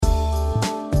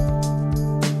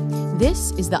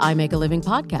This is the I Make a Living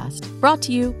podcast, brought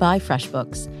to you by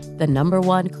FreshBooks, the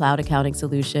 #1 cloud accounting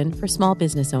solution for small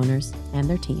business owners and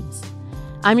their teams.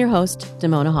 I'm your host,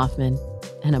 Damona Hoffman,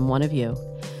 and I'm one of you,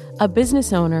 a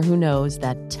business owner who knows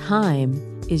that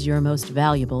time is your most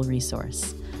valuable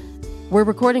resource. We're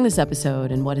recording this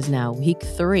episode in what is now week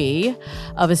 3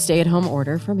 of a stay-at-home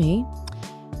order for me.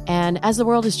 And as the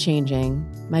world is changing,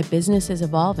 my business is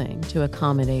evolving to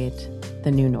accommodate the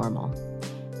new normal.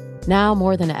 Now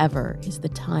more than ever is the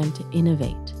time to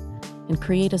innovate and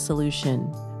create a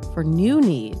solution for new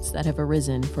needs that have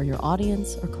arisen for your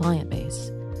audience or client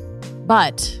base.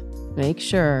 But make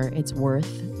sure it's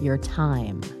worth your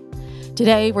time.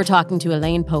 Today, we're talking to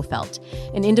Elaine Pofelt,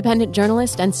 an independent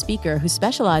journalist and speaker who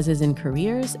specializes in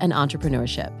careers and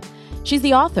entrepreneurship. She's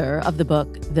the author of the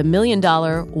book, The $1 Million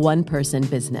One-Person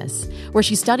Business, where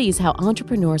she studies how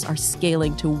entrepreneurs are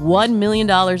scaling to $1 million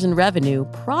in revenue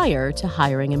prior to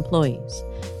hiring employees.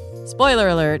 Spoiler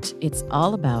alert, it's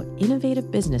all about innovative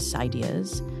business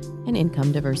ideas and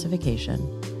income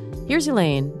diversification. Here's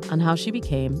Elaine on how she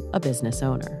became a business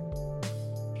owner.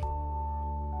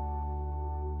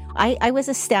 I was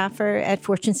a staffer at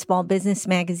Fortune Small Business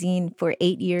Magazine for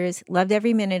 8 years, loved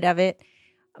every minute of it.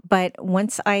 But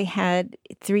once I had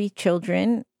 3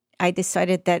 children, I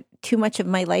decided that too much of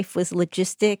my life was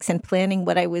logistics and planning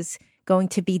what I was going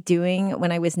to be doing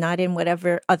when I was not in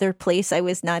whatever other place I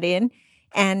was not in,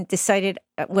 and decided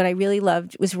what I really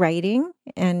loved was writing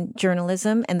and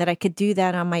journalism, and that I could do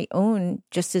that on my own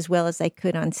just as well as I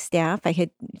could on staff. I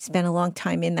had spent a long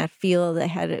time in that field. I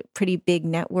had a pretty big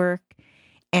network.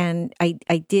 And I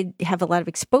did have a lot of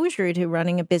exposure to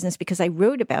running a business because I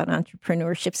wrote about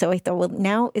entrepreneurship. So I thought, well,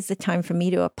 now is the time for me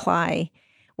to apply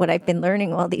what I've been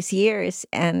learning all these years.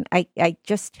 And I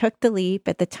just took the leap.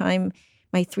 At the time,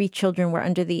 my 3 children were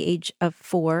under the age of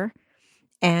 4.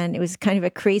 And it was kind of a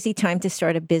crazy time to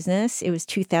start a business. It was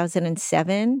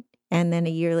 2007. And then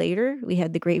a year later, we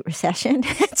had the Great Recession.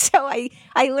 So I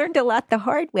learned a lot the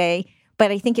hard way. But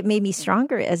I think it made me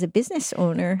stronger as a business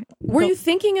owner. Were you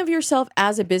thinking of yourself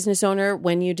as a business owner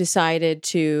when you decided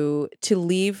to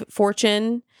leave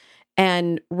Fortune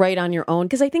and write on your own?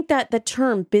 Because I think that the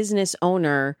term business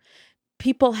owner,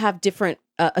 people have different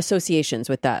associations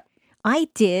with that. I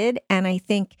did. And I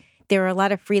think there are a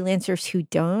lot of freelancers who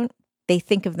don't. They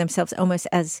think of themselves almost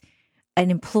as an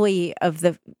employee of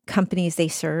the companies they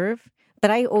serve.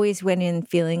 But I always went in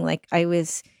feeling like I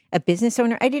was a business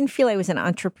owner. I didn't feel I was an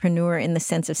entrepreneur in the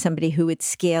sense of somebody who would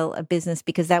scale a business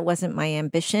because that wasn't my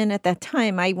ambition at that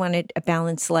time. I wanted a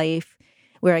balanced life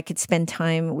where I could spend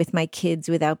time with my kids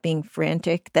without being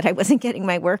frantic, that I wasn't getting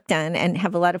my work done, and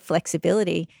have a lot of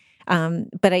flexibility.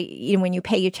 But when you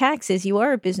pay your taxes, you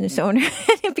are a business owner.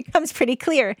 And it becomes pretty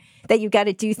clear that you've got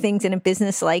to do things in a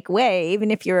business-like way, even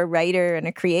if you're a writer and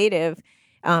a creative.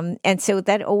 And so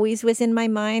that always was in my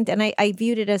mind. And I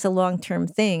viewed it as a long-term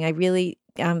thing. I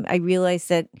realized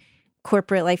that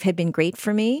corporate life had been great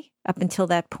for me up until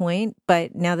that point.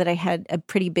 But now that I had a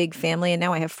pretty big family and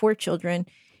now I have 4 children,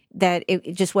 that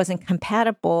it just wasn't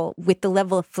compatible with the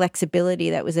level of flexibility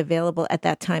that was available at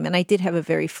that time. And I did have a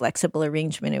very flexible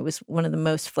arrangement. It was one of the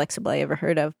most flexible I ever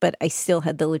heard of, but I still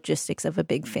had the logistics of a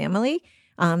big family.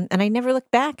 And I never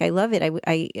looked back. I love it.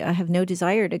 I have no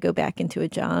desire to go back into a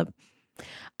job.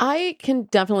 I can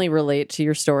definitely relate to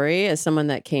your story as someone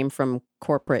that came from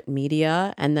corporate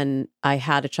media, and then I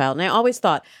had a child. And I always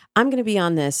thought, I'm going to be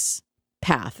on this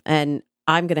path and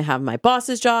I'm going to have my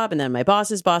boss's job and then my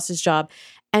boss's job.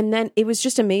 And then it was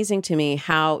just amazing to me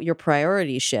how your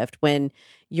priorities shift when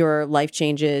your life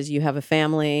changes, you have a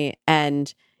family,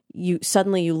 and you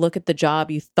suddenly look at the job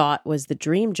you thought was the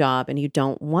dream job and you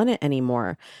don't want it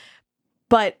anymore.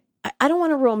 But I don't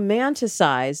want to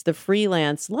romanticize the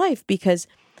freelance life because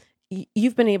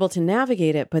you've been able to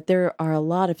navigate it, but there are a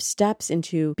lot of steps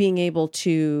into being able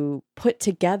to put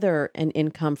together an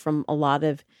income from a lot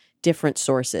of different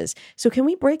sources. So can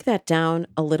we break that down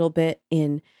a little bit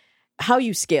in how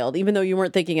you scaled, even though you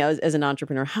weren't thinking as an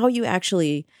entrepreneur, how you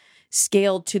actually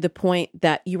scaled to the point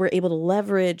that you were able to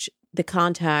leverage the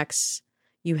contacts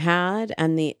you had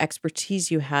and the expertise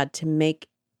you had to make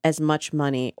as much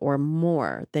money or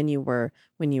more than you were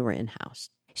when you were in-house?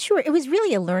 Sure. It was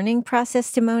really a learning process,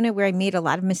 Damona, where I made a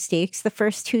lot of mistakes the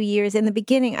first 2 years. In the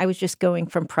beginning, I was just going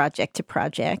from project to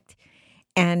project.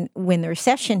 And when the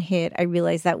recession hit, I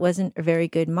realized that wasn't a very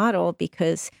good model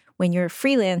because when you're a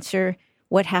freelancer,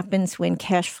 what happens when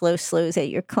cash flow slows at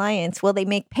your clients? Well, they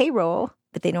make payroll,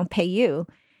 but they don't pay you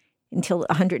until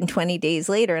 120 days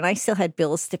later. And I still had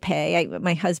bills to pay.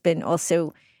 My husband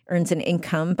also earns an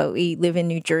income, but we live in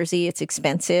New Jersey. It's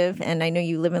expensive. And I know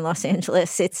you live in Los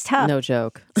Angeles. It's tough. No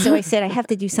joke. So I said, I have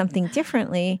to do something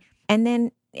differently. And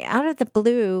then out of the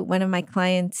blue, one of my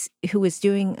clients who was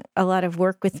doing a lot of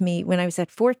work with me when I was at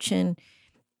Fortune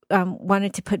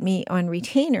wanted to put me on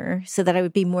retainer so that I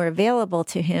would be more available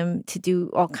to him to do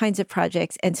all kinds of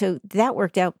projects. And so that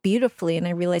worked out beautifully. And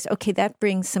I realized, okay, that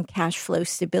brings some cash flow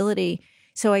stability.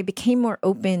 So I became more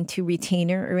open to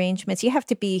retainer arrangements. You have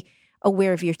to be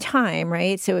aware of your time,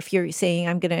 right? So if you're saying,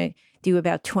 I'm going to do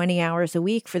about 20 hours a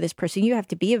week for this person, you have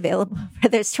to be available for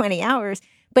those 20 hours.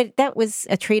 But that was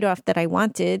a trade-off that I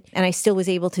wanted, and I still was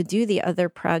able to do the other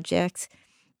projects.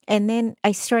 And then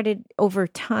I started over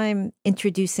time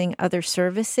introducing other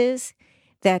services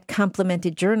that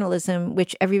complemented journalism,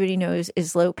 which everybody knows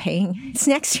is low paying. It's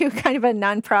next to kind of a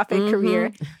nonprofit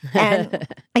career. And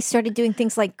I started doing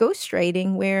things like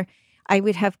ghostwriting, where I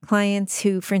would have clients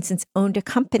who, for instance, owned a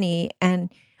company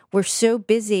and were so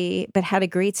busy but had a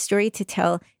great story to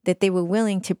tell that they were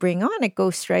willing to bring on a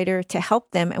ghostwriter to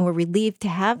help them and were relieved to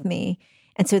have me.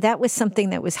 And so that was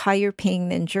something that was higher paying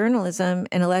than journalism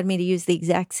and allowed me to use the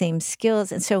exact same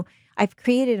skills. And so I've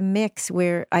created a mix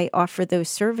where I offer those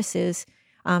services.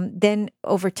 Then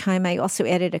over time, I also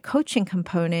added a coaching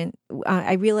component.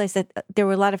 I realized that there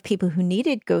were a lot of people who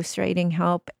needed ghostwriting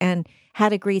help and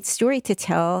had a great story to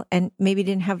tell and maybe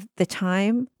didn't have the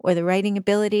time or the writing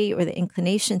ability or the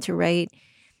inclination to write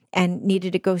and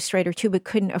needed a ghostwriter too, but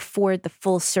couldn't afford the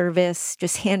full service,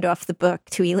 just hand off the book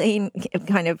to Elaine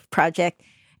kind of project.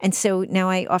 And so now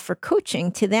I offer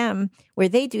coaching to them where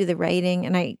they do the writing,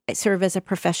 and I serve as a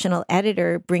professional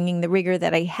editor, bringing the rigor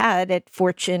that I had at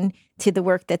Fortune to the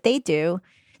work that they do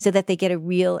so that they get a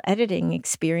real editing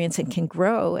experience and can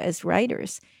grow as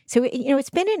writers. So,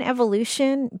 it's been an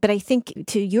evolution, but I think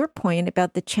to your point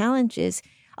about the challenges,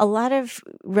 a lot of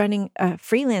running a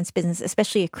freelance business,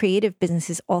 especially a creative business,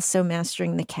 is also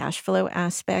mastering the cash flow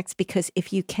aspects, because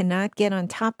if you cannot get on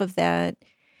top of that,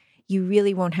 you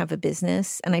really won't have a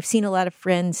business. And I've seen a lot of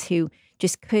friends who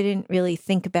just couldn't really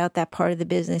think about that part of the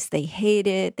business. They hate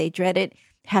it, they dread it,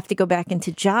 have to go back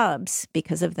into jobs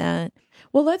because of that.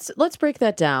 Well, let's break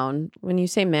that down. When you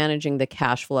say managing the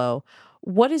cash flow,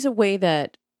 what is a way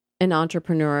that an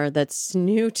entrepreneur that's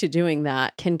new to doing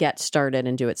that can get started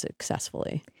and do it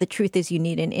successfully? The truth is you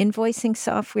need an invoicing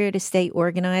software to stay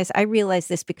organized. I realized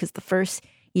this because the first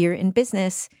year in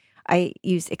business, I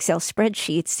used Excel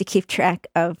spreadsheets to keep track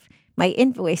of my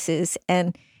invoices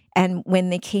and when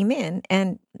they came in.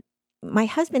 And my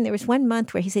husband, there was one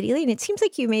month where he said, Elaine, it seems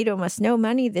like you made almost no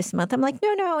money this month. I'm like,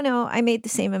 no, I made the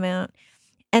same amount.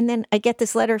 And then I get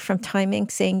this letter from Time Inc.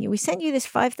 saying, we sent you this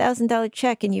 $5,000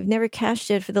 check and you've never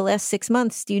cashed it for the last 6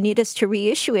 months. Do you need us to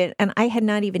reissue it? And I had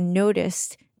not even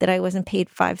noticed that I wasn't paid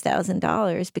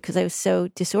 $5,000 because I was so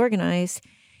disorganized.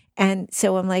 And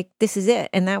so I'm like, this is it.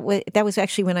 And that was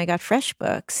actually when I got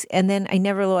FreshBooks. And then I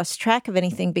never lost track of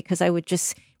anything because I would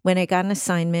just, when I got an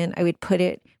assignment, I would put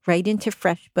it right into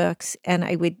FreshBooks and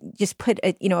I would just put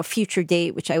a future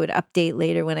date, which I would update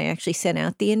later when I actually sent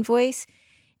out the invoice.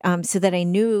 So that I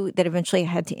knew that eventually I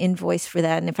had to invoice for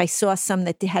that. And if I saw some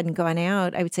that hadn't gone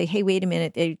out, I would say, hey, wait a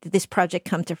minute, did this project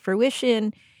come to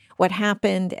fruition? What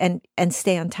happened? And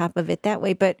stay on top of it that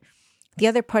way. But the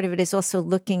other part of it is also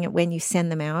looking at when you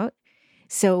send them out.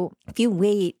 So if you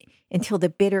wait until the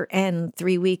bitter end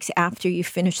 3 weeks after you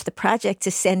finish the project to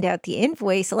send out the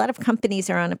invoice, a lot of companies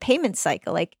are on a payment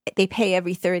cycle. Like they pay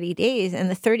every 30 days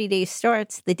and the 30 days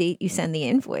starts the date you send the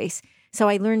invoice. So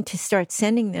I learned to start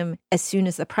sending them as soon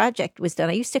as the project was done.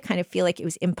 I used to kind of feel like it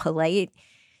was impolite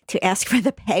to ask for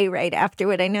the pay right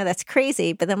afterward. I know that's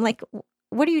crazy, but I'm like,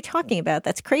 what are you talking about?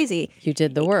 That's crazy. You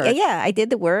did the work. Yeah, I did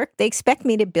the work. They expect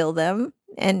me to bill them.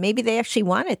 And maybe they actually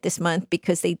want it this month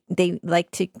because they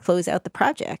like to close out the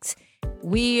projects.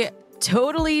 We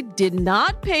totally did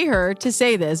not pay her to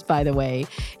say this, by the way.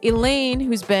 Elaine,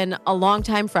 who's been a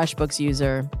longtime FreshBooks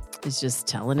user, is just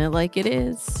telling it like it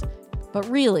is. But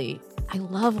really, I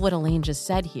love what Elaine just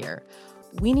said here.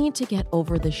 We need to get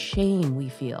over the shame we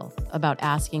feel about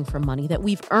asking for money that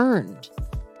we've earned.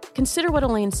 Consider what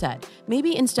Elaine said.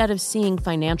 Maybe instead of seeing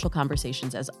financial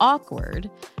conversations as awkward,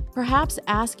 perhaps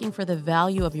asking for the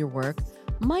value of your work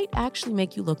might actually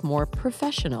make you look more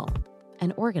professional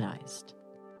and organized.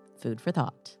 Food for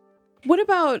thought. What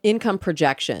about income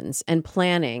projections and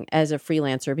planning as a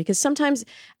freelancer? Because sometimes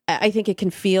I think it can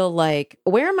feel like,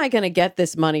 where am I going to get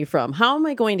this money from? How am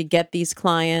I going to get these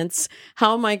clients?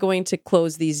 How am I going to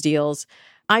close these deals?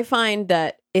 I find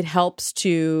that it helps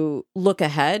to look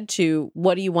ahead to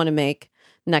what do you want to make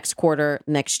next quarter,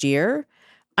 next year.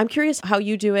 I'm curious how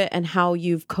you do it and how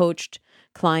you've coached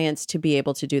clients to be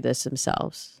able to do this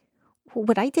themselves.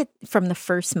 What I did from the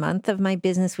first month of my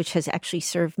business, which has actually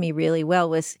served me really well,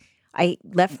 was I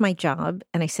left my job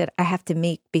and I said, I have to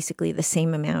make basically the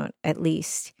same amount at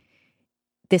least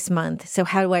this month. So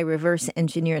how do I reverse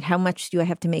engineer it? How much do I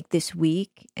have to make this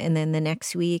week and then the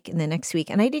next week and the next week?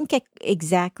 And I didn't get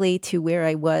exactly to where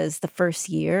I was the first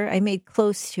year. I made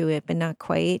close to it, but not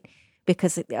quite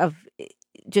because of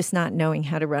just not knowing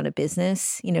how to run a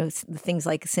business, things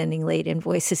like sending late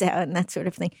invoices out and that sort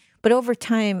of thing. But over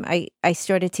time, I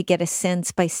started to get a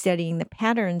sense by studying the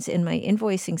patterns in my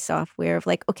invoicing software of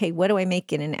like, okay, what do I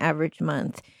make in an average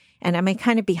month? And am I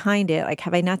kind of behind it? Like,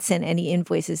 have I not sent any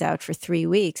invoices out for 3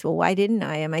 weeks? Well, why didn't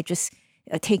I? Am I just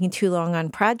taking too long on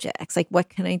projects? Like, what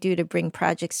can I do to bring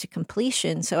projects to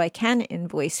completion so I can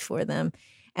invoice for them?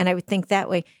 And I would think that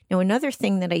way. Now, another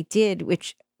thing that I did,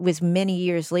 which was many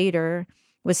years later,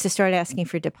 was to start asking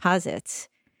for deposits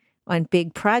on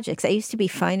big projects. I used to be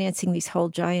financing these whole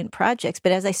giant projects,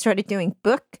 but as I started doing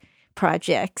book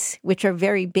projects, which are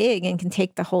very big and can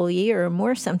take the whole year or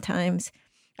more sometimes,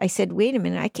 I said, wait a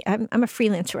minute, I'm a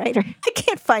freelance writer. I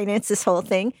can't finance this whole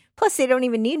thing. Plus, they don't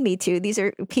even need me to. These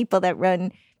are people that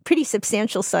run pretty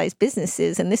substantial sized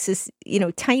businesses. And this is,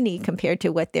 tiny compared to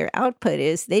what their output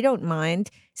is. They don't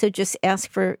mind. So just ask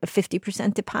for a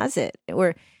 50% deposit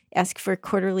or ask for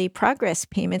quarterly progress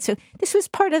payment. So this was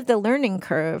part of the learning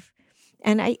curve.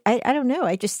 And I don't know,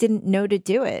 I just didn't know to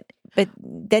do it. But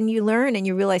then you learn and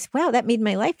you realize, wow, that made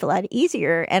my life a lot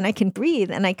easier and I can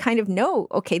breathe and I kind of know,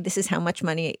 okay, this is how much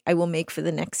money I will make for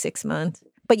the next 6 months.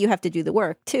 But you have to do the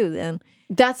work too then.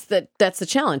 That's the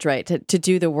challenge, right? To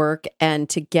do the work and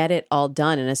to get it all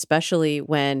done. And especially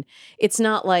when it's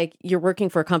not like you're working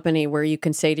for a company where you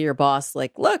can say to your boss,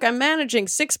 like, look, I'm managing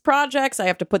 6 projects. I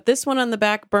have to put this one on the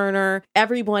back burner.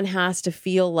 Everyone has to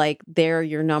feel like they're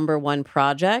your number one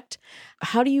project.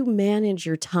 How do you manage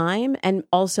your time and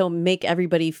also make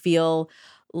everybody feel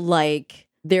like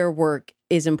their work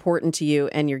is important to you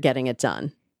and you're getting it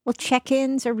done? Well,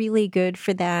 check-ins are really good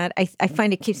for that. I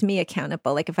find it keeps me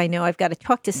accountable. Like if I know I've got to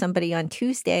talk to somebody on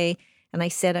Tuesday and I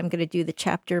said I'm going to do the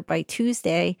chapter by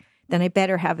Tuesday, then I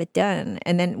better have it done.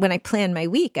 And then when I plan my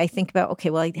week, I think about,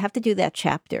 okay, well, I have to do that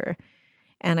chapter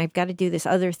and I've got to do this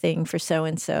other thing for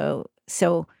so-and-so.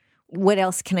 So what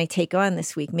else can I take on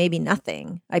this week? Maybe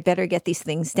nothing. I better get these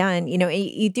things done.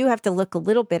 You do have to look a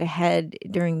little bit ahead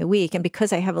during the week. And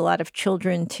because I have a lot of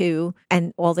children too,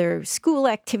 and all their school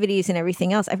activities and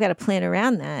everything else, I've got to plan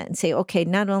around that and say, okay,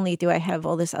 not only do I have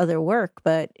all this other work,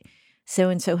 but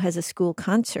so-and-so has a school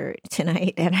concert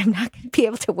tonight and I'm not going to be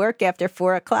able to work after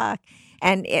 4:00.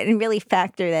 And really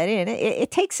factor that in. It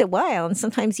takes a while. And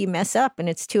sometimes you mess up and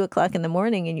it's 2:00 in the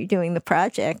morning and you're doing the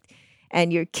project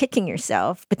and you're kicking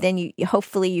yourself, but then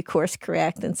hopefully you course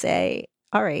correct and say,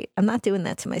 all right, I'm not doing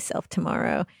that to myself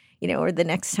tomorrow, or the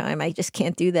next time. I just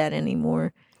can't do that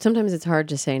anymore. Sometimes it's hard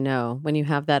to say no when you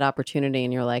have that opportunity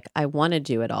and you're like, I want to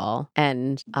do it all.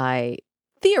 And I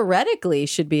theoretically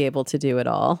should be able to do it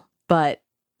all, but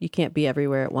you can't be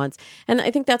everywhere at once. And I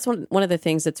think that's one of the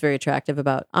things that's very attractive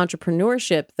about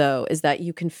entrepreneurship, though, is that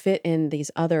you can fit in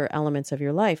these other elements of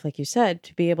your life. Like you said,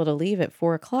 to be able to leave at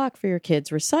 4:00 for your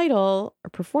kid's recital or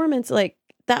performance, like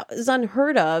that was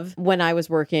unheard of when I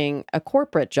was working a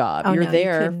corporate job. You're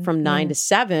there from 9 to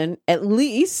 7 at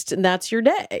least, and that's your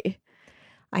day.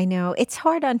 I know. It's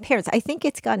hard on parents. I think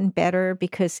it's gotten better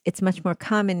because it's much more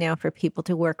common now for people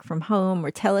to work from home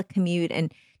or telecommute,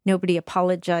 and nobody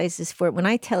apologizes for it. When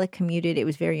I telecommuted, it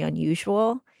was very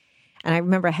unusual. And I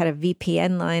remember I had a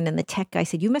VPN line and the tech guy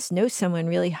said, you must know someone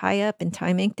really high up in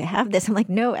Time Inc. to have this. I'm like,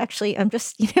 no, actually, I'm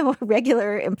just, a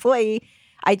regular employee.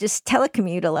 I just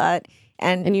telecommute a lot.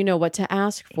 And you know what to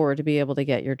ask for to be able to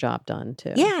get your job done,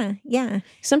 too. Yeah.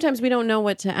 Sometimes we don't know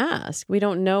what to ask. We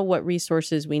don't know what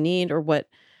resources we need or what,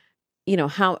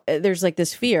 how there's like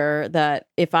this fear that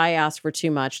if I ask for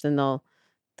too much, then they'll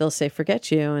say,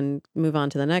 forget you and move on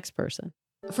to the next person.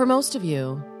 For most of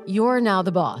you, you're now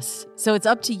the boss. So it's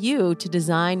up to you to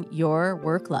design your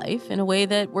work life in a way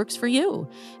that works for you.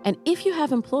 And if you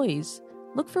have employees,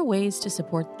 look for ways to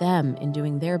support them in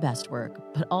doing their best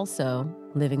work, but also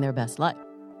living their best life.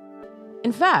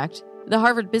 In fact, the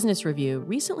Harvard Business Review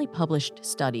recently published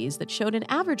studies that showed an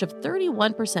average of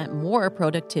 31% more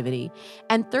productivity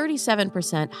and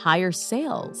 37% higher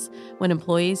sales when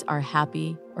employees are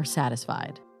happy or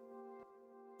satisfied.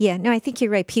 Yeah, no, I think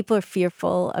you're right. People are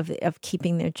fearful of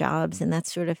keeping their jobs and that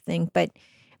sort of thing. But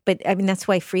I mean, that's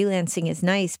why freelancing is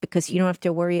nice because you don't have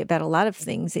to worry about a lot of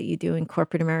things that you do in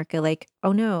corporate America. Like,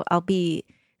 oh no, I'll be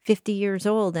 50 years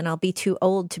old and I'll be too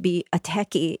old to be a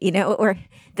techie, or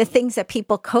the things that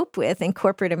people cope with in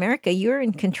corporate America. You're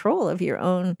in control of your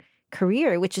own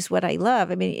career, which is what I love.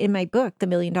 I mean, in my book, The $1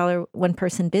 Million One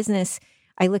Person Business,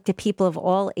 I looked at people of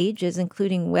all ages,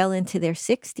 including well into their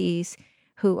 60s,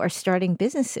 who are starting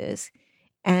businesses.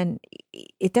 And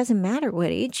it doesn't matter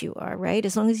what age you are, right?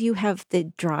 As long as you have the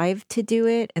drive to do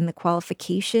it and the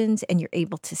qualifications and you're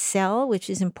able to sell, which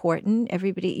is important.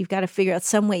 You've got to figure out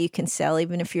some way you can sell,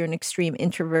 even if you're an extreme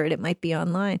introvert, it might be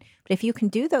online. But if you can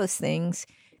do those things,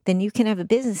 then you can have a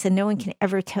business and no one can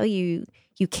ever tell you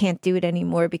you can't do it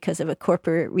anymore because of a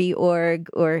corporate reorg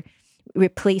or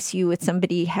replace you with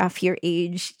somebody half your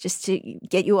age just to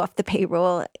get you off the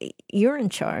payroll. You're in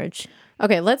charge.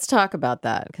 Okay, let's talk about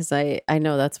that because I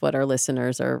know that's what our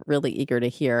listeners are really eager to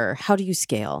hear. How do you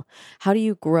scale? How do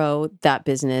you grow that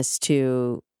business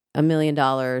to $1 million,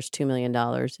 $2 million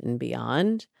and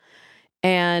beyond?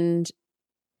 And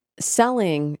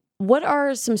selling, what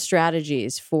are some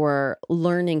strategies for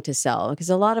learning to sell? Because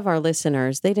a lot of our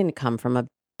listeners, they didn't come from a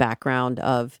background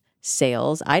of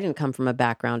sales. I didn't come from a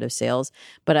background of sales,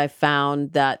 but I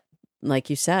found that, like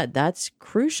you said, that's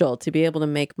crucial to be able to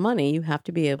make money. You have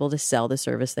to be able to sell the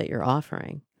service that you're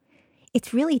offering.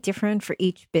 It's really different for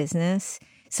each business.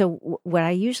 So what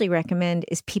I usually recommend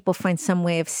is people find some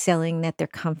way of selling that they're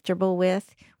comfortable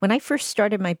with. When I first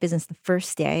started my business, the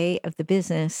first day of the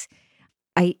business,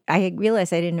 I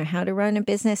realized I didn't know how to run a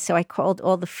business. So I called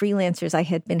all the freelancers I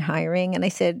had been hiring and I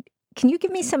said, can you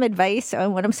give me some advice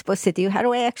on what I'm supposed to do? How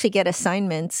do I actually get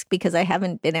assignments? Because I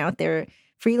haven't been out there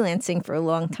freelancing for a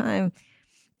long time.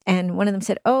 And one of them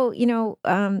said,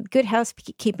 Good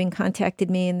Housekeeping contacted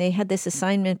me and they had this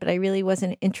assignment, but I really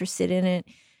wasn't interested in it.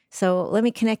 So let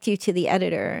me connect you to the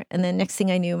editor. And then next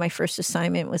thing I knew, my first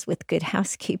assignment was with Good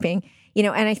Housekeeping. And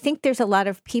I think there's a lot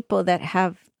of people that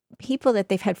have people that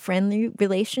they've had friendly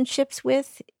relationships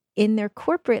with in their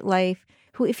corporate life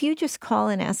who, if you just call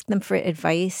and ask them for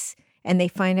advice and they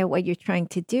find out what you're trying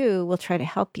to do, will try to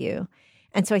help you.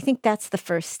 And so I think that's the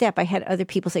first step. I had other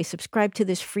people say, subscribe to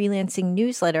this freelancing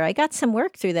newsletter. I got some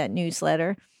work through that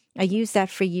newsletter. I used that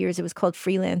for years. It was called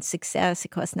Freelance Success.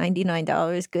 It cost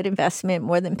 $99, good investment,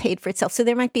 more than paid for itself. So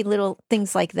there might be little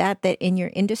things like that in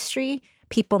your industry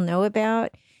people know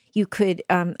about. You could,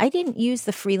 I didn't use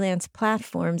the freelance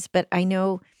platforms, but I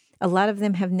know a lot of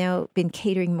them have now been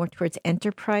catering more towards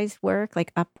enterprise work,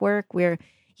 like Upwork, where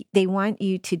they want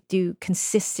you to do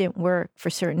consistent work for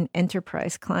certain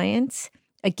enterprise clients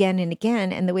again and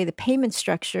again. And the way the payment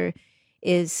structure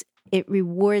is, it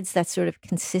rewards that sort of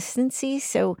consistency.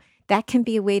 So that can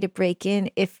be a way to break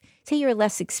in. If, say, you're a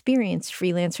less experienced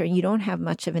freelancer and you don't have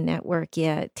much of a network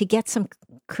yet, to get some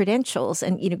credentials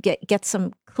and get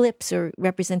some clips or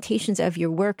representations of your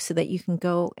work so that you can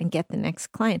go and get the next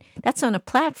client. That's on a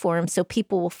platform, so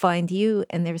people will find you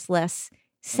and there's less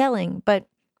selling. But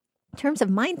in terms of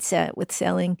mindset with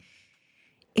selling,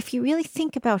 if you really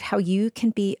think about how you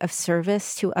can be of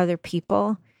service to other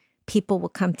people, people will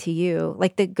come to you.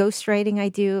 Like the ghostwriting I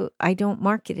do, I don't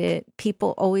market it.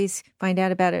 People always find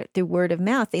out about it through word of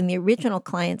mouth. And the original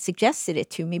client suggested it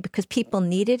to me because people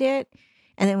needed it.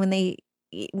 And then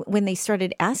when they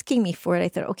started asking me for it, I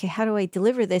thought, okay, how do I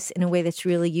deliver this in a way that's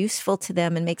really useful to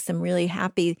them and makes them really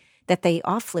happy that they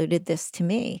offloaded this to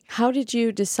me? How did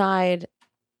you decide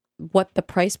what the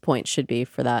price point should be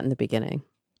for that in the beginning?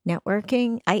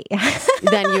 Networking.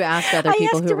 Then you asked other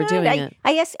people who were doing it.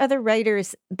 I asked other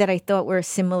writers that I thought were a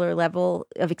similar level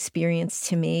of experience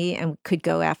to me and could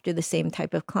go after the same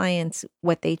type of clients,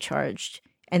 what they charged.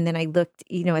 And then I looked,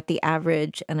 at the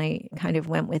average and I kind of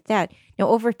went with that. Now,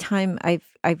 over time,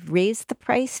 I've raised the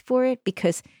price for it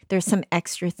because there's some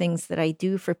extra things that I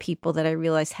do for people that I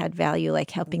realized had value,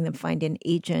 like helping them find an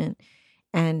agent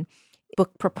and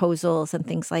book proposals and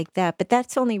things like that. But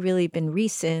that's only really been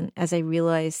recent as I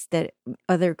realized that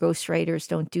other ghostwriters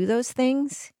don't do those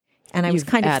things. And I was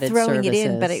kind of throwing it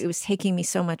in, but it was taking me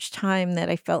so much time that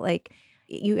I felt like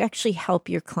you actually help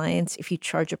your clients if you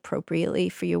charge appropriately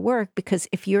for your work. Because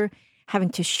if you're having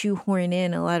to shoehorn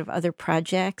in a lot of other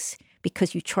projects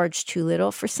because you charge too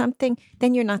little for something,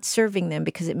 then you're not serving them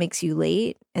because it makes you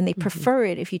late. And they prefer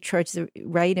it if you charge the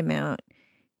right amount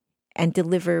and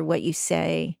deliver what you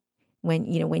say when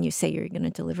you say you're going to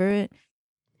deliver it.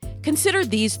 Consider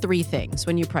these 3 things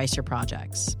when you price your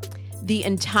projects: the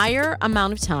entire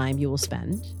amount of time you will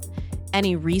spend,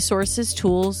 any resources,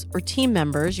 tools, or team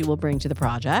members you will bring to the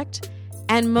project,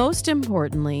 and most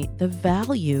importantly, the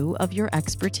value of your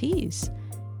expertise.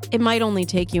 It might only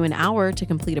take you an hour to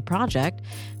complete a project,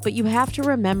 but you have to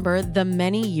remember the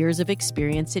many years of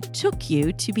experience it took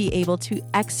you to be able to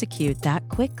execute that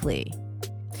quickly.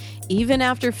 Even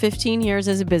after 15 years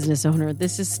as a business owner,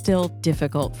 this is still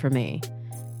difficult for me.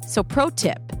 So pro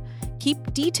tip,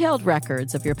 keep detailed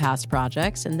records of your past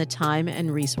projects and the time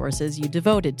and resources you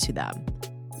devoted to them.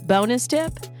 Bonus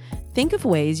tip, Think of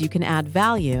ways you can add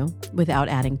value without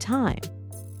adding time.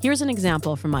 Here's an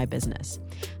example from my business.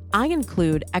 I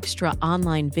include extra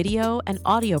online video and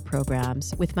audio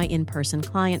programs with my in-person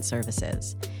client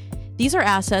services. These are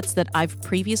assets that I've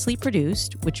previously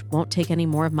produced, which won't take any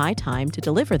more of my time to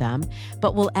deliver them,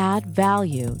 but will add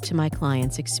value to my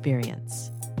client's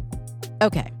experience.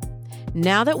 Okay,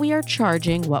 now that we are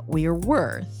charging what we are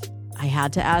worth, I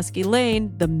had to ask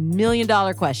Elaine the $1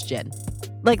 million question.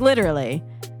 Like literally,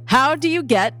 how do you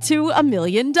get to $1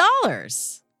 million?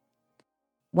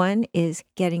 One is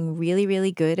getting really,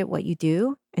 really good at what you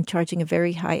do and charging a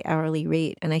very high hourly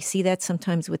rate. And I see that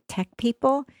sometimes with tech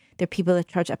people. There are people that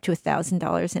charge up to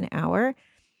 $1,000 an hour,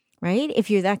 right? If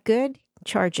you're that good,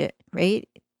 charge it, right?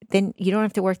 Then you don't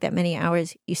have to work that many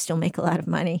hours. You still make a lot of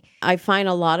money. I find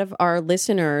a lot of our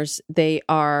listeners,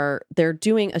 they're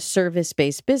doing a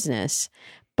service-based business,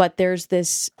 but there's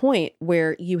this point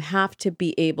where you have to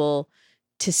be able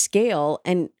to scale.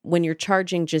 And when you're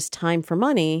charging just time for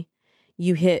money,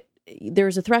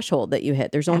 there's a threshold that you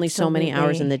hit. There's only so many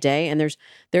hours in the day, and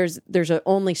there's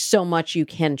only so much you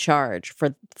can charge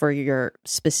for your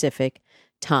specific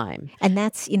time. And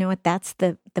that's, that's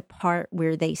the part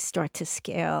where they start to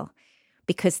scale,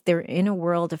 because they're in a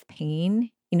world of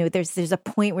pain. There's a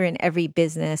point where in every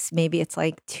business, maybe it's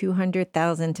like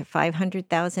 200,000 to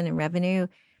 500,000 in revenue.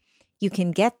 You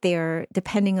can get there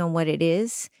depending on what it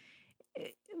is,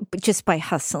 but just by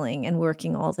hustling and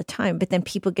working all the time. But then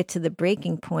people get to the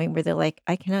breaking point where they're like,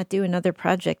 I cannot do another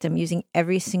project. I'm using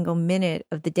every single minute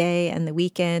of the day and the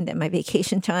weekend and my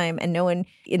vacation time, and no one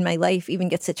in my life even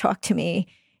gets to talk to me.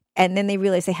 And then they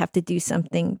realize they have to do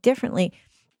something differently.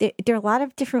 There are a lot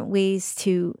of different ways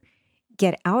to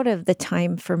get out of the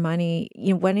time for money.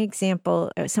 One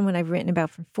example, someone I've written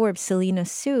about from Forbes, Selena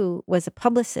Soo, was a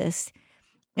publicist,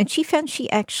 and she found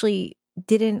she actually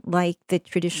didn't like the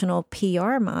traditional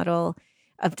PR model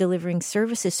of delivering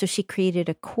services. So she created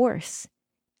a course,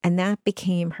 and that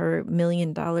became her $1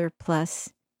 million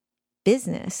plus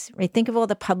business, right? Think of all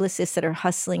the publicists that are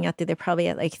hustling out there. They're probably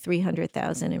at like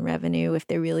 300,000 in revenue if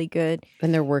they're really good.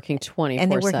 And they're working 24/7.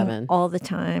 And they're working all the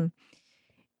time.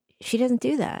 She doesn't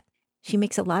do that. She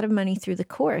makes a lot of money through the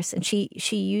course, and she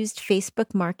used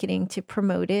Facebook marketing to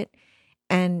promote it.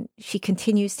 And she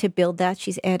continues to build that.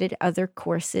 She's added other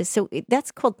courses. So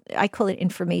I call it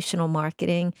informational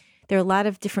marketing. There are a lot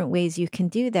of different ways you can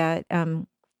do that.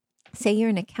 Say you're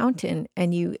an accountant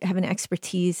and you have an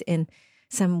expertise in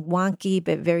some wonky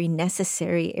but very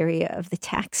necessary area of the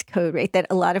tax code, right? That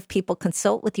a lot of people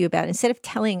consult with you about. Instead of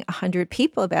telling 100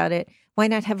 people about it, why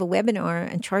not have a webinar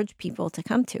and charge people to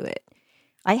come to it?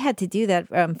 I had to do that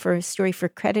for a story for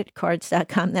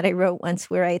creditcards.com that I wrote once,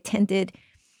 where I attended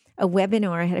a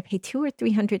webinar. I had to pay $200 or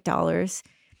 $300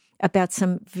 about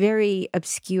some very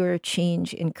obscure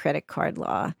change in credit card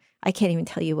law. I can't even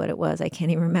tell you what it was. I can't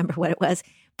even remember what it was.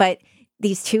 But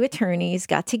these two attorneys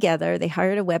got together. They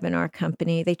hired a webinar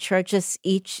company. They charged us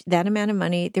each that amount of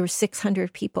money. There were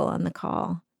 600 people on the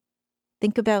call.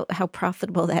 Think about how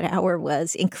profitable that hour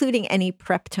was, including any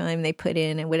prep time they put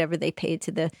in and whatever they paid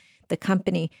to the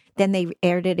company. Then they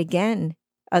aired it again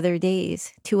 2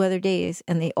 other days,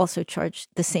 and they also charged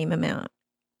the same amount.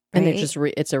 Right? And they're just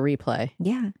it's a replay.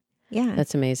 Yeah.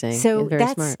 That's amazing. So very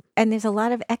smart. And there's a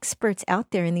lot of experts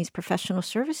out there in these professional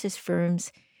services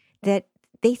firms that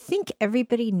they think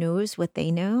everybody knows what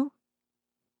they know,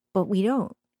 but we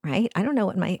don't, right? I don't know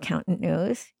what my accountant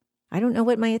knows. I don't know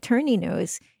what my attorney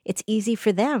knows. It's easy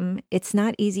for them. It's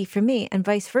not easy for me, and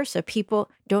vice versa.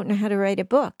 People don't know how to write a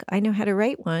book. I know how to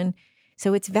write one.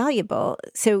 So it's valuable.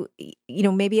 So,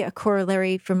 maybe a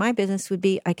corollary for my business would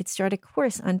be I could start a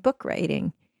course on book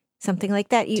writing, something like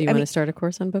that. Do you want to start a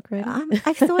course on book writing?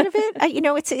 I've thought of it.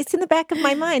 It's in the back of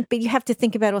my mind, but you have to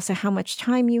think about also how much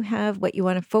time you have, what you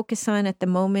want to focus on at the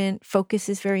moment. Focus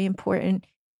is very important.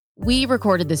 We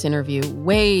recorded this interview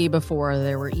way before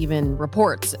there were even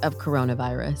reports of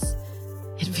coronavirus.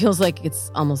 It feels like it's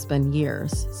almost been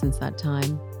years since that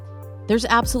time. There's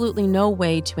absolutely no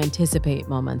way to anticipate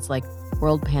moments like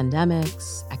world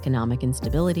pandemics, economic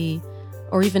instability,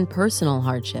 or even personal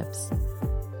hardships.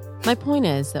 My point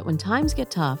is that when times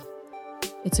get tough,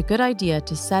 it's a good idea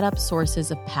to set up sources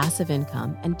of passive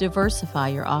income and diversify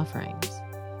your offerings.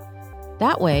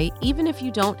 That way, even if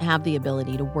you don't have the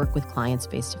ability to work with clients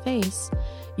face-to-face,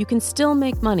 you can still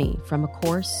make money from a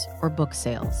course or book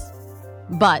sales.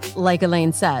 But, like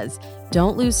Elaine says,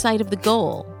 don't lose sight of the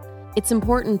goal. It's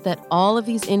important that all of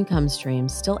these income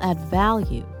streams still add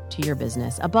value to your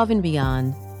business above and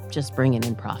beyond just bringing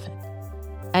in profit.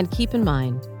 And keep in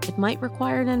mind, it might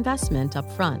require an investment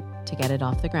up front to get it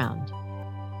off the ground.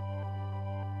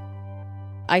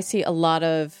 I see a lot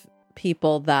of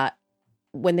people that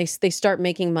when they start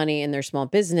making money in their small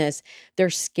business, they're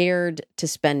scared to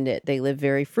spend it. They live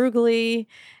very frugally,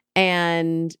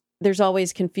 and there's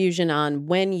always confusion on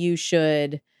when you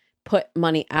should put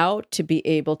money out to be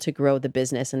able to grow the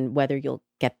business and whether you'll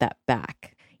get that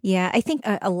back. Yeah, I think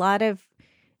a lot of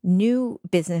new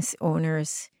business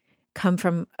owners come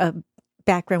from a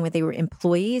background where they were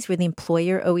employees, where the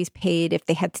employer always paid if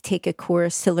they had to take a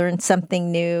course to learn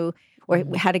something new or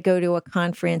how to go to a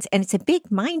conference. And it's a big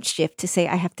mind shift to say,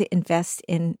 I have to invest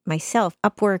in myself.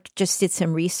 Upwork just did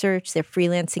some research, their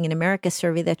Freelancing in America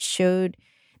survey that showed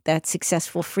that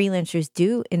successful freelancers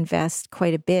do invest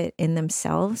quite a bit in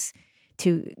themselves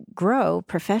to grow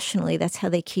professionally. That's how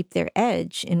they keep their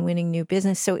edge in winning new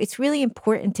business. So it's really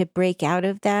important to break out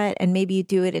of that. And maybe you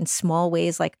do it in small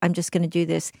ways, like I'm just going to do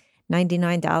this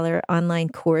 $99 online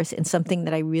course in something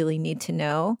that I really need to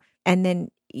know. And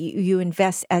then you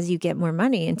invest as you get more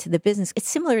money into the business. It's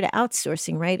similar to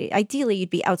outsourcing, right? Ideally, you'd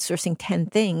be outsourcing 10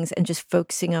 things and just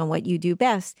focusing on what you do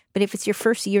best. But if it's your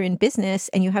first year in business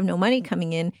and you have no money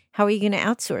coming in, how are you going to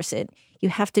outsource it? You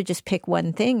have to just pick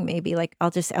one thing, maybe like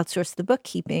I'll just outsource the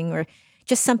bookkeeping, or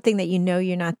just something that you know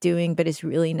you're not doing but is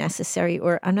really necessary.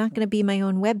 Or I'm not going to be my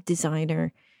own web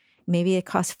designer. Maybe it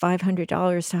costs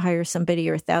 $500 to hire somebody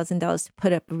or $1,000 to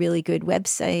put up a really good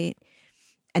website.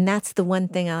 And that's the one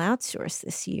thing I'll outsource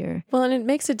this year. Well, and it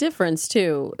makes a difference,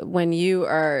 too, when you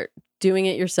are doing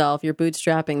it yourself, you're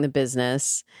bootstrapping the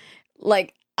business.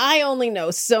 Like, I only know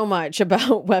so much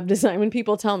about web design. When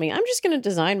people tell me, I'm just going to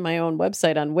design my own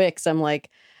website on Wix, I'm like,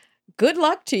 good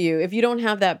luck to you if you don't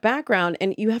have that background.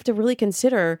 And you have to really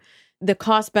consider the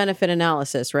cost-benefit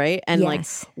analysis, right? And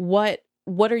yes. Like,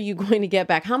 what are you going to get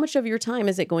back? How much of your time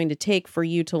is it going to take for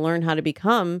you to learn how to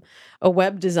become a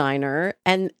web designer?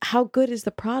 And how good is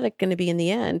the product going to be in the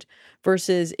end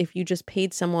versus if you just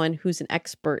paid someone who's an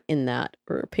expert in that,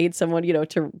 or paid someone, to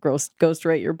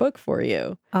ghostwrite your book for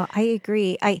you? Oh, I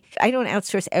agree. I don't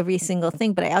outsource every single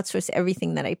thing, but I outsource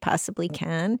everything that I possibly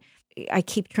can. I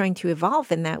keep trying to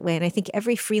evolve in that way. And I think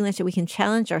every freelancer, we can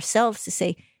challenge ourselves to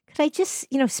say, could I just,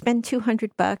 spend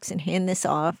 $200 and hand this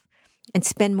off? And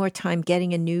spend more time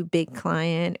getting a new big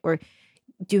client or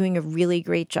doing a really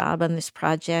great job on this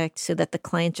project so that the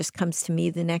client just comes to me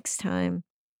the next time.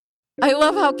 I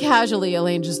love how casually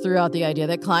Elaine just threw out the idea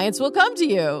that clients will come to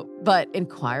you. But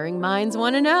inquiring minds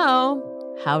want to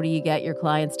know, how do you get your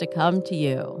clients to come to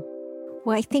you?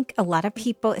 Well, I think a lot of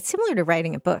people, it's similar to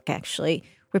writing a book, actually,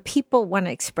 where people want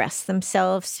to express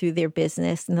themselves through their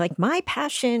business. And like, my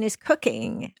passion is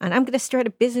cooking, and I'm going to start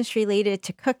a business related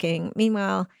to cooking.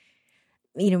 Meanwhile,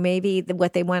 maybe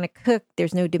what they want to cook,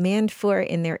 there's no demand for it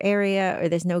in their area, or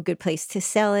there's no good place to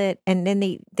sell it. And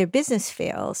then their business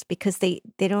fails because they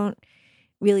don't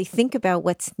really think about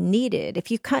what's needed.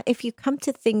 If you come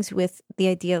to things with the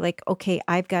idea like, okay,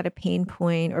 I've got a pain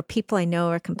point, or people I know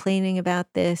are complaining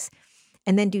about this,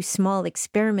 and then do small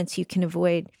experiments, you can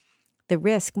avoid the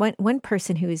risk. One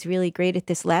person who is really great at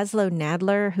this, Laszlo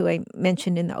Nadler, who I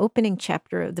mentioned in the opening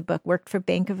chapter of the book, worked for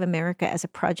Bank of America as a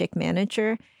project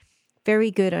manager.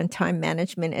 Very good on time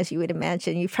management, as you would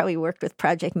imagine. You've probably worked with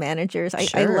project managers.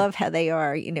 Sure. I love how they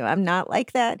are. I'm not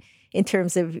like that in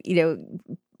terms of,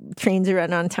 trains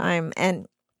run on time. And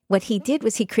what he did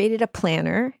was he created a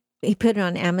planner. He put it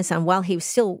on Amazon while he was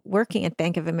still working at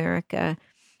Bank of America.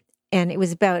 And it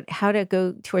was about how to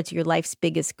go towards your life's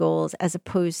biggest goals, as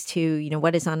opposed to,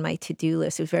 what is on my to-do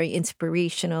list. It was very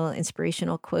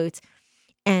inspirational quotes.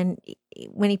 And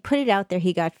when he put it out there,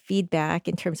 he got feedback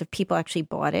in terms of people actually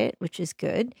bought it, which is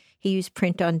good. He used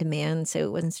print on demand, so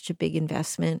it wasn't such a big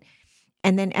investment.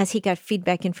 And then as he got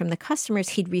feedback in from the customers,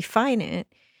 he'd refine it.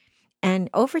 And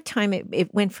over time,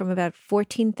 it went from about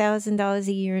 $14,000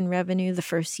 a year in revenue the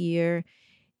first year,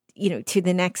 to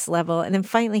the next level. And then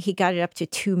finally, he got it up to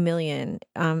 $2 million.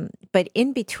 But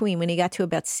in between, when he got to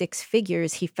about 6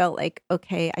 figures, he felt like,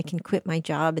 okay, I can quit my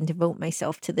job and devote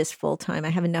myself to this full time. I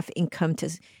have enough income to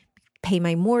pay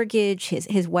my mortgage.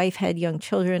 His wife had young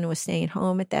children and was staying at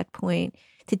home at that point,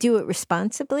 to do it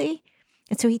responsibly.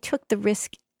 And so he took the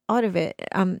risk out of it.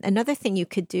 Another thing you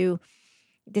could do,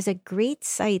 there's a great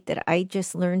site that I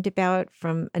just learned about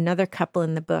from another couple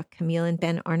in the book, Camille and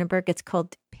Ben Arneberg. It's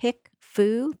called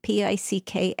PickFu,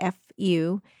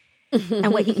 Pickfu.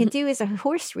 And what you can do is a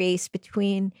horse race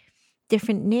between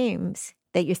different names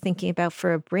that you're thinking about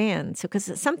for a brand. So,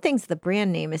 because some things, the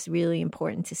brand name is really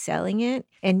important to selling it.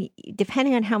 And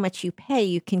depending on how much you pay,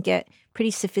 you can get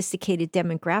pretty sophisticated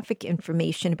demographic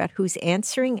information about who's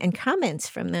answering and comments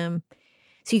from them.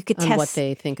 So you could test what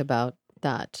they think about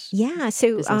that. Yeah.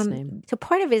 So, business name. So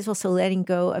part of it is also letting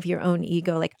go of your own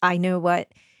ego. Like, I know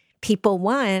what people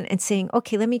want and saying,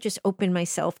 okay, let me just open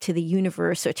myself to the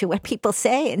universe or to what people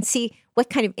say and see what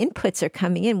kind of inputs are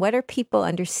coming in. What are people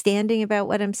understanding about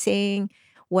what I'm saying?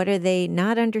 What are they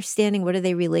not understanding? What are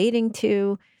they relating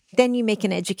to? Then you make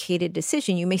an educated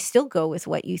decision. You may still go with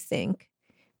what you think,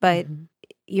 but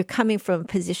you're coming from a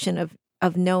position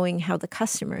of knowing how the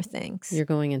customer thinks. You're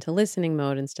going into listening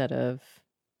mode instead of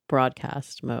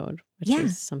broadcast mode, which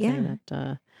is something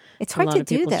that it's hard to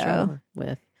do, though. Struggle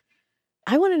with.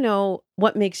 I want to know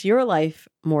what makes your life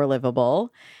more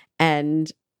livable.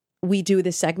 And we do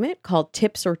this segment called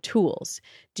Tips or Tools.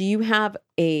 Do you have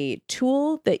a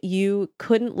tool that you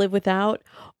couldn't live without,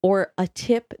 or a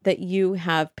tip that you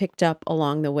have picked up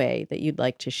along the way that you'd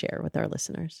like to share with our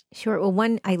listeners? Sure. Well,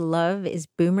 one I love is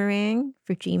Boomerang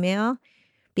for Gmail,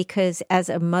 because as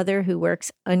a mother who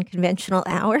works unconventional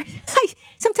hours,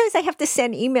 sometimes I have to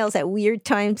send emails at weird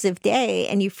times of day,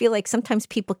 and you feel like sometimes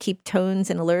people keep tones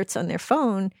and alerts on their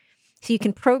phone, so you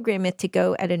can program it to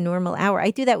go at a normal hour.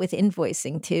 I do that with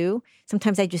invoicing too.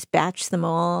 Sometimes I just batch them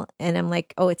all, and I'm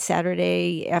like, oh, it's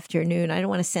Saturday afternoon. I don't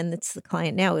want to send this to the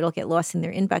client now. It'll get lost in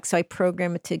their inbox. So I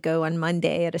program it to go on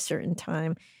Monday at a certain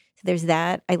time. So there's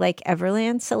that. I like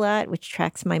Everlance a lot, which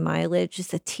tracks my mileage.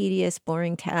 It's a tedious,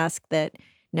 boring task that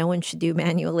no one should do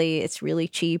manually. It's really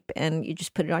cheap, and you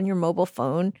just put it on your mobile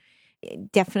phone.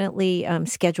 Definitely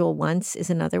Schedule Once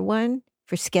is another one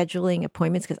for scheduling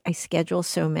appointments, because I schedule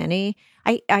so many.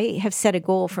 I have set a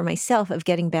goal for myself of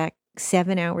getting back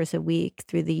 7 hours a week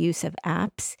through the use of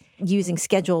apps. Using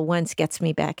Schedule Once gets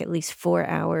me back at least 4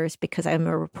 hours because I'm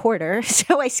a reporter.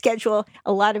 So I schedule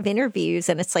a lot of interviews,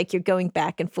 and it's like you're going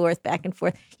back and forth, back and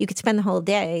forth. You could spend the whole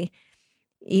day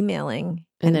emailing.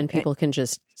 And then people can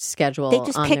just schedule. They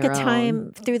just on pick their a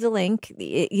time through the link,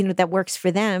 that works for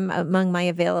them among my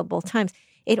available times.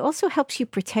 It also helps you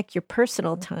protect your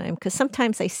personal time, because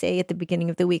sometimes I say at the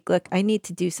beginning of the week, look, I need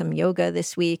to do some yoga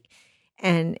this week,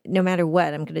 and no matter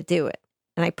what, I'm going to do it.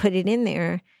 And I put it in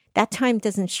there. That time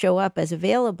doesn't show up as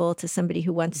available to somebody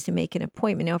who wants to make an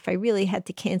appointment. Now, if I really had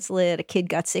to cancel it, a kid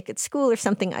got sick at school or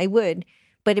something, I would.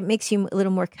 But it makes you a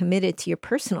little more committed to your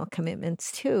personal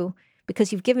commitments too,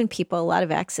 because you've given people a lot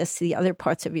of access to the other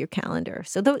parts of your calendar.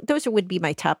 So those would be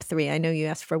my top three. I know you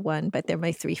asked for one, but they're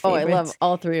my three favorites. Oh, I love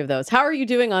all three of those. How are you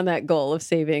doing on that goal of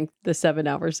saving the 7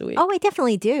 hours a week? Oh, I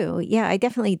definitely do. Yeah, I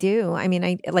definitely do. I mean,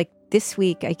 I like this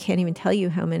week, I can't even tell you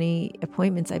how many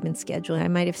appointments I've been scheduling. I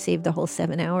might have saved the whole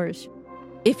 7 hours.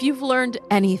 If you've learned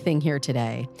anything here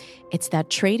today, it's that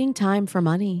trading time for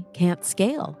money can't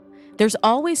scale. There's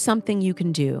always something you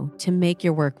can do to make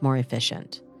your work more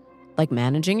efficient, like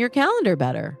managing your calendar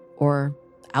better, or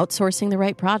outsourcing the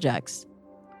right projects,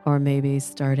 or maybe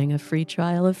starting a free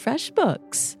trial of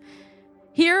FreshBooks.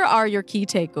 Here are your key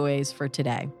takeaways for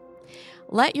today.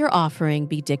 Let your offering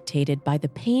be dictated by the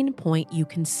pain point you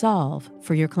can solve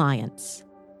for your clients.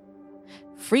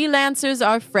 Freelancers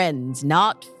are friends,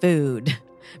 not food.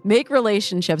 Make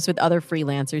relationships with other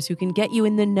freelancers who can get you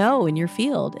in the know in your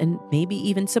field and maybe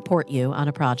even support you on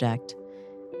a project.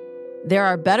 There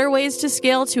are better ways to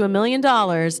scale to $1 million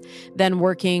than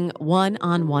working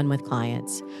one-on-one with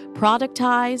clients.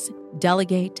 Productize,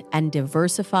 delegate, and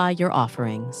diversify your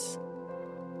offerings.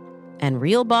 And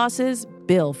real bosses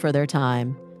bill for their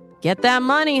time. Get that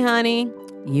money, honey.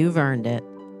 You've earned it.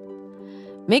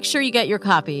 Make sure you get your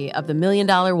copy of The $1 Million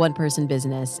One-Person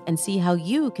Business and see how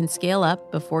you can scale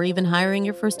up before even hiring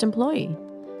your first employee.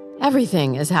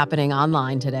 Everything is happening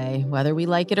online today, whether we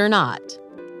like it or not.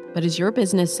 But is your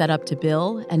business set up to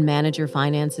bill and manage your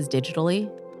finances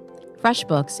digitally?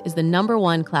 FreshBooks is the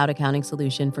 #1 cloud accounting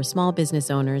solution for small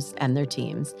business owners and their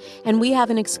teams. And we have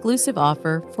an exclusive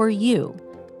offer for you,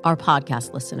 our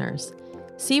podcast listeners.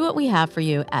 See what we have for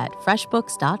you at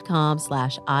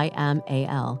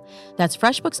freshbooks.com/IMAL. That's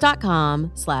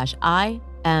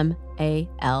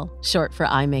freshbooks.com/IMAL, short for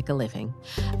I Make a Living.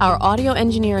 Our audio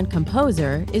engineer and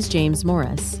composer is James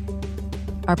Morris.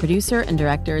 Our producer and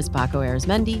director is Paco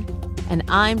Arizmendi, and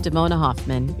I'm Damona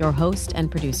Hoffman, your host and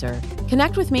producer.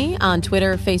 Connect with me on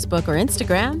Twitter, Facebook, or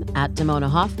Instagram at Damona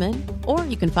Hoffman, or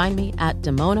you can find me at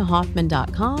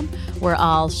damonahoffman.com, where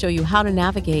I'll show you how to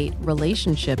navigate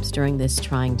relationships during this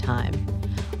trying time.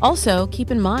 Also,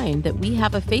 keep in mind that we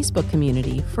have a Facebook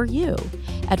community for you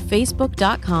at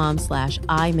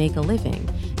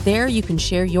facebook.com/IMakeALiving. There you can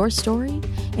share your story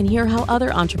and hear how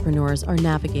other entrepreneurs are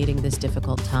navigating this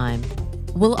difficult time.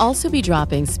 We'll also be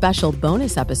dropping special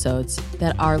bonus episodes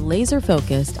that are laser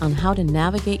focused on how to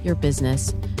navigate your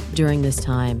business during this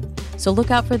time. So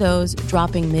look out for those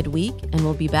dropping midweek, and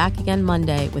we'll be back again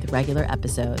Monday with regular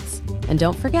episodes. And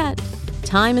don't forget,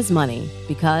 time is money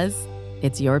because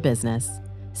it's your business.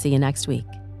 See you next week.